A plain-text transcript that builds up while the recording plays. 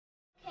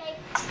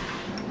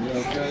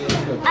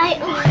I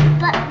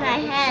butt my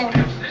head.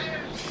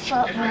 So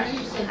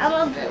I'm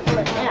a bit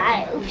weird, and I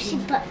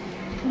butt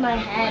my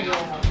head.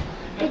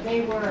 It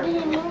didn't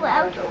move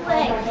out the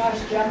way.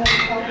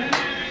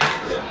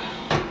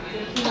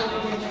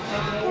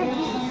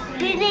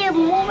 Didn't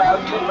move out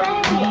the way.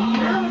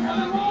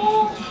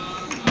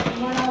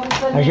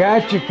 I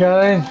got you,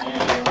 Cullen.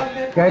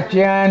 Got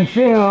you on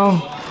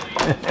film.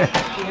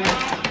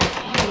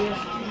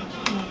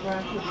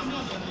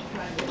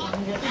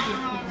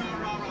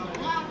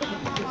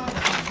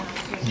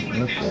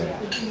 Okay.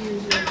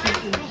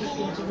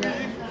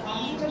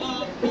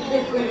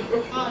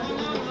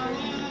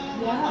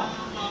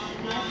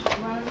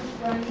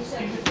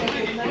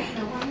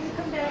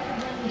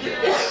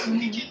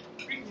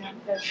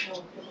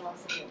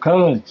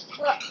 Cullen.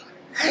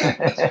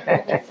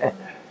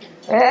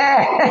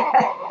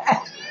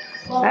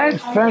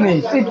 That's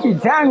funny. Stick your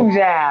tongues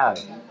out.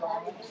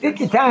 Stick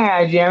your tongue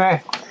out,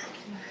 Jimmy.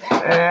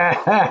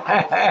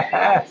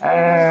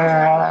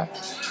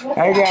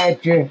 I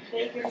got you.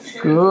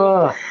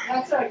 Cool.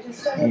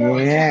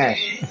 Yeah.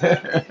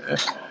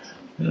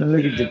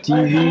 Look at the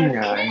TV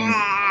now.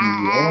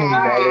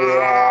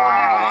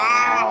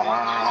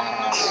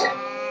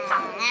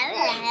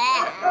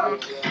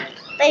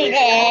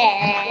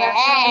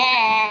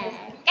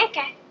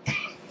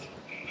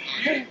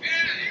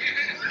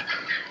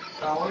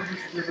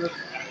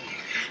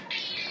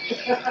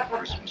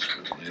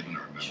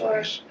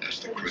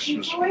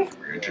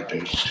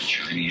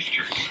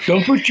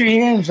 Don't put your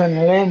hands on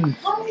the lens,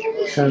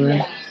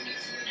 son.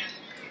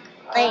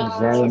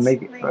 That'll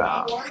make it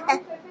brown.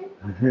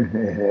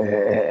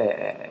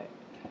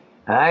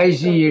 I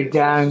see your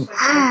tongue.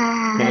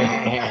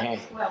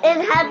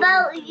 And how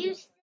about you?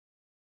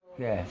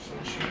 Yeah.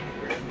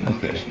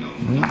 Okay.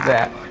 Move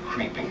that.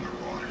 I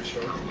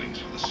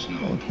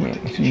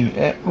can't see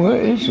that.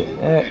 Where is it?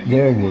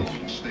 There it is.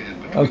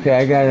 Okay,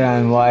 I got it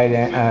on wide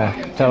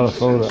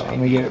telephoto. Let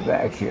me get it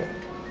back here.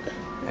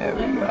 There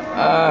we go.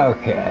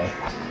 Okay.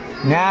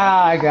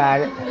 Now I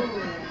got it.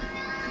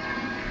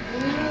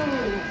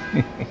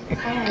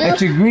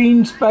 That's a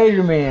green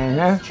Spider-Man,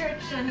 huh?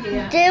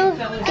 They'll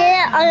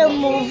get on a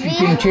movie.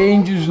 You can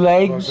change his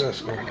legs.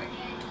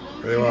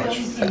 Ready, watch.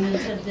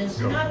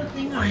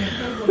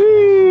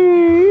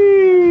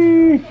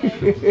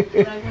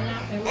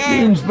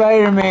 Green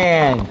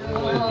Spider-Man.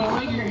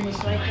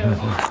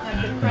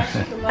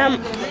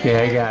 Okay,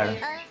 I got it.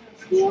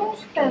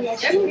 They're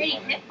pretty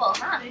pitbull,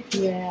 huh?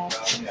 Yeah.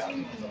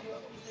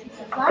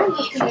 I'm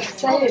just an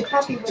excited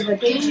puppy with a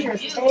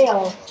dangerous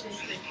tail.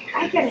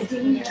 I got a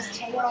dangerous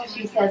tail,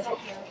 she says.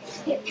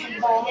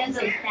 And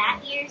those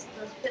bat ears,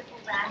 those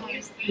pitbull bat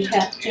ears.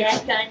 Yeah. Yeah,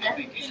 kind of.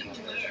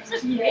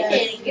 It's a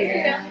pretty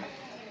girl.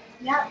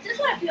 Yeah, this is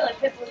why I feel like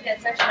pitbulls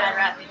get such a bad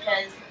rap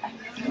because,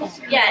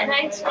 yeah, and I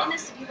explain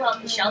this to people at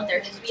the shelter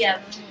because we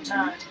have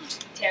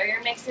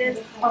terrier mixes.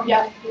 Oh,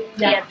 yeah.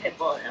 They have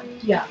pitbull in them.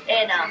 Yeah.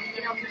 And,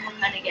 people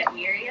kind of get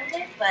weary of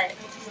it, but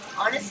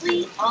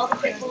honestly, all the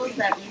pitbulls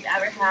that we've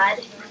ever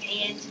had,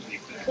 and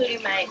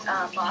including my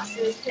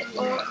boss's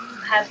pitbull,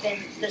 have been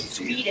the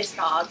sweetest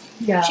dogs.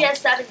 Yeah. She has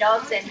 7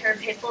 dogs, and her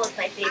pitbull is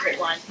my favorite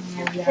one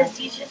because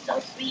he's just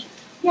so sweet.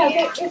 Yeah,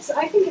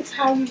 I think it's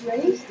how you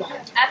raise them.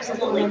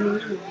 Absolutely.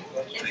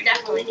 It's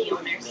definitely the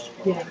owners.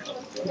 Yeah.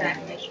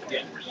 Exactly.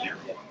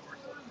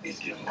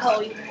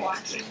 Oh, you can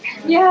watch it.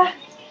 Yeah.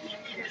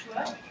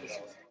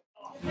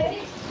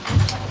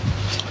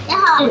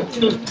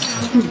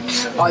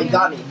 Oh, you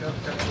got me.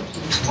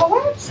 Oh,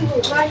 what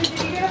absolutely. Why did you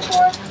get it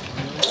for?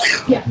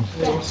 Yeah.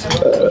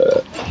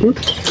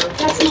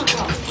 That's not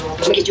wrong.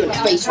 Let me get you in the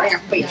face right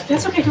here. Wait.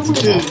 That's okay, don't worry.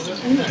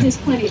 There's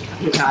plenty of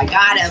time. I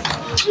got him.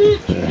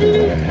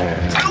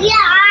 Yeah,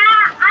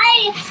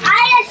 I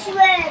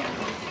swim.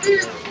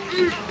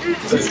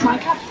 Is this my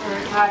cup?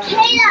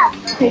 Caleb.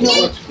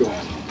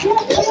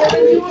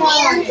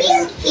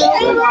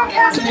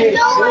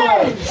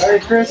 Merry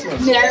Christmas.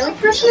 Merry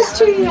Christmas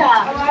to you.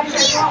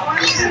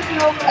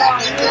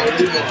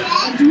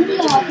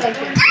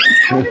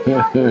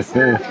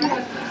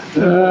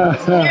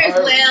 Here's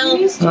Lil.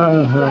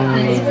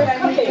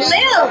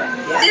 Lil,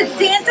 did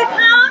Santa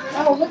come?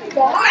 Oh, look at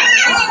that.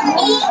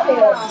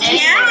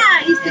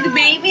 Yeah, you see the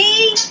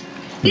baby?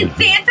 Did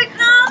Santa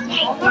come?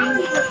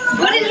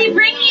 What did he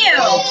bring you?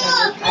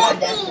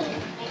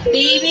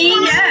 Baby,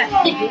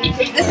 yeah.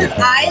 This is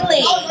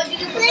Eiley.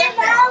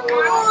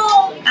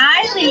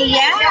 Eiley,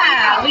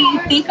 yeah. What do you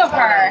think of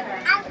her?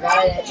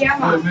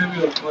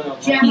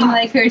 You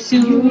like her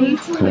shoes?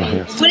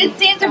 What did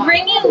Santa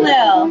bring you,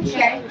 Lil? You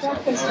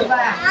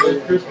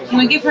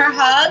want to give her a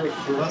hug?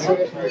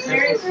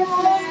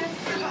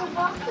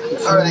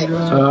 All right.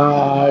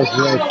 Oh, is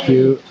that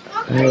cute?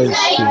 That's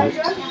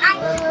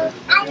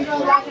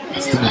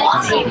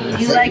cute.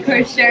 You like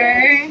her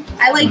shirt?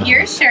 I like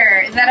your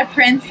shirt. Is that a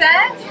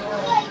princess?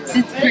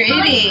 It's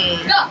pretty.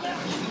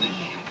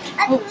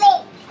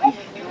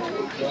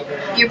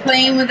 You're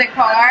playing with a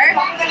car?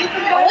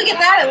 Oh, look at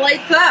that. It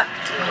lights up.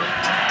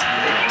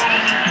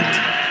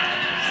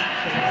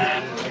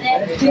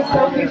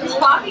 You're just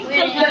talking so good.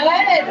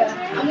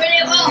 I'm ready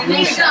to go.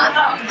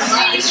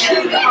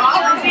 She's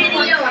awesome.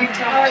 Video.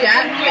 Oh,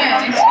 yeah?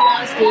 Okay. She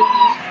loves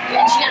babies.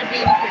 And she got a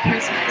baby for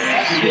Christmas.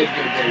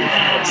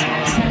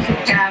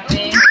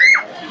 Happy.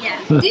 Yeah.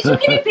 Did you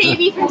get a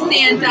baby from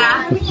Santa?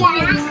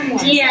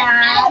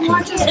 Yeah.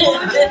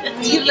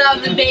 You love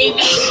the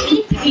baby?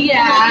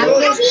 Yeah.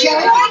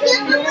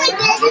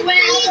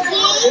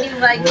 You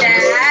like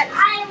that?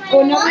 I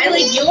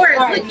like yours.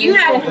 Look, you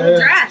have a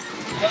dress.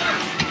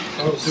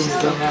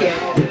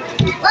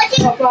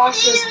 Oh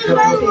gosh, this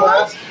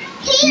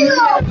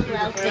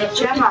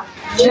Gemma.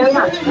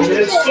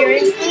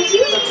 Seriously?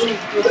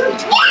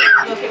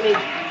 Look at me.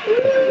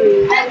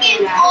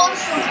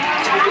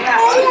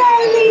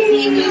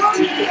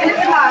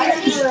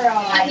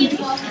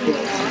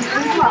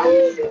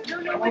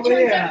 What's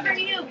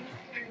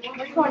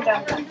going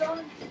down?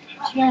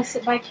 She gonna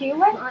sit by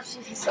Kayla?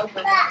 She's so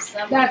good.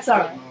 That's all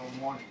right.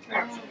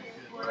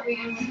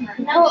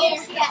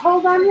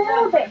 Hold on a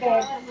little bit,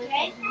 babe.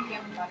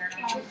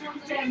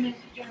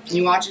 Can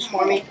you watch this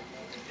for me?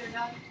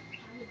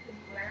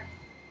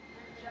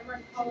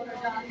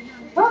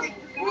 Look.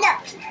 No.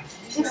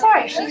 It's all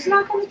right. She's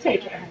not going to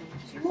take it, honey.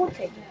 She won't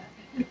take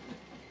it.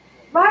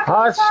 Look,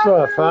 Hot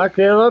stuff, huh,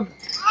 Caleb?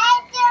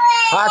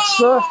 Hot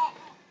stuff?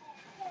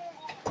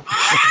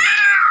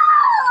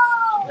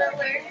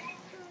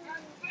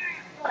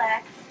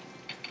 Relax.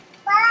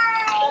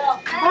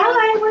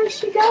 Bye. Where's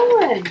she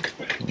going?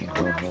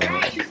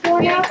 She's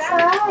going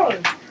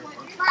outside.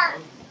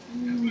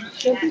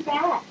 She'll be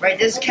back. Right,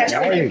 this is catch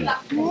up.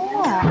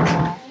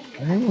 Yeah.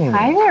 Mm.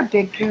 Hi there,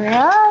 big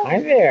girl. Hi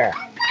there.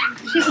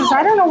 She says,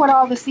 I don't know what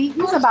all this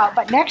eating's about,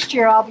 but next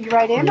year I'll be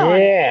right in on it.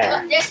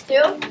 Yeah. This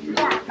too?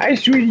 Hi,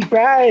 sweetie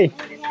pie.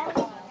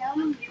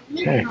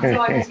 Yeah.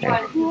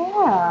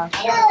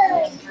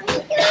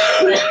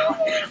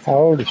 How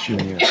old is she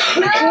now?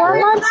 4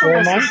 months.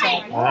 4 months?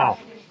 Wow.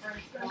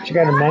 She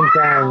got a month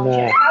on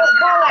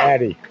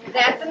Addie.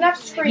 That's enough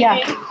screaming.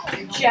 Yeah.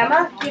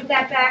 Gemma, give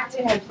that back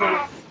to him,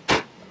 please.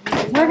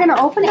 We're going to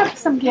open up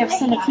some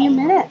gifts in a few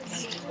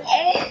minutes.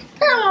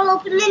 I'm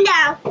opening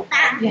now.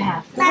 You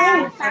have to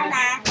Mama, wait.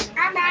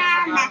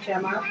 mama,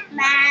 Gemma.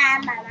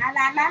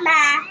 mama.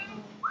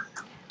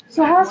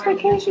 So how's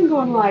vacation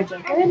going, Elijah?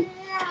 Good?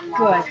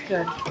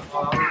 Good.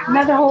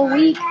 Another whole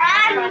week. I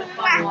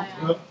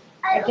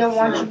don't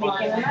want you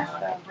making a mess,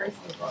 though.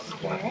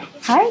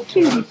 Hi,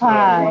 cutie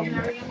pie.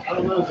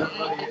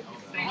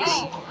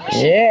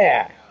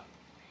 Yeah.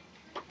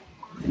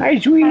 Hi,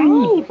 sweetie.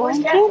 Hi,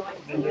 blanket.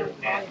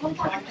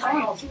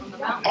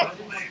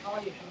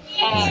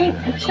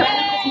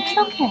 It's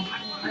okay.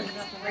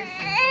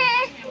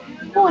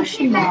 Oh,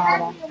 she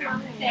mad.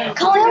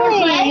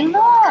 Lily,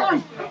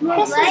 look.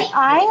 This is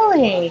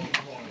Eiley.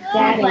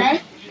 Daddy.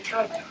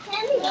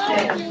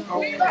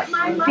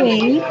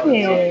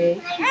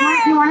 Baby.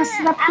 You want to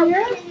sit up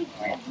here?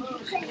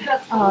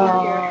 Oh.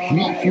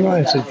 She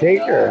wants to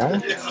take her, huh?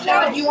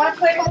 Do you want to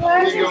play with the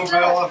Here you go,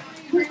 Bella.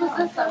 Whose was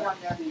this, I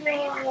wonder?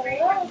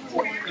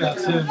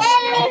 That's it.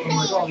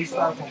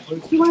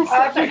 You want to sit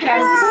up here?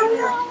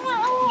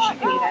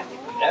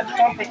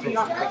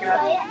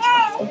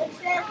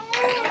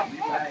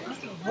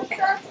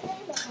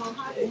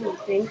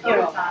 Thank you.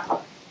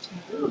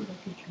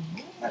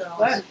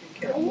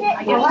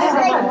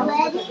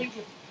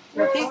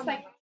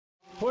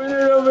 Point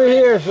it over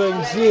here so I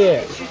can see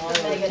it.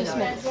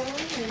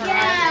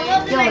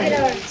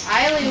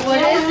 Eiley,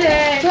 what is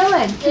it?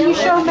 Dylan, can you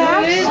show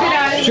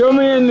Max? Show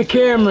me in the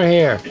camera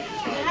here.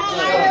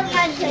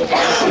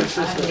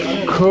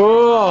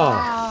 Cool.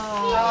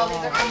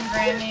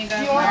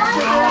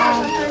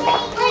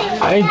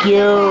 Thank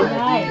you.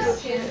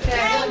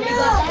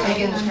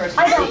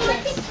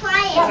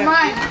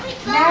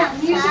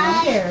 Max, use your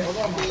chair.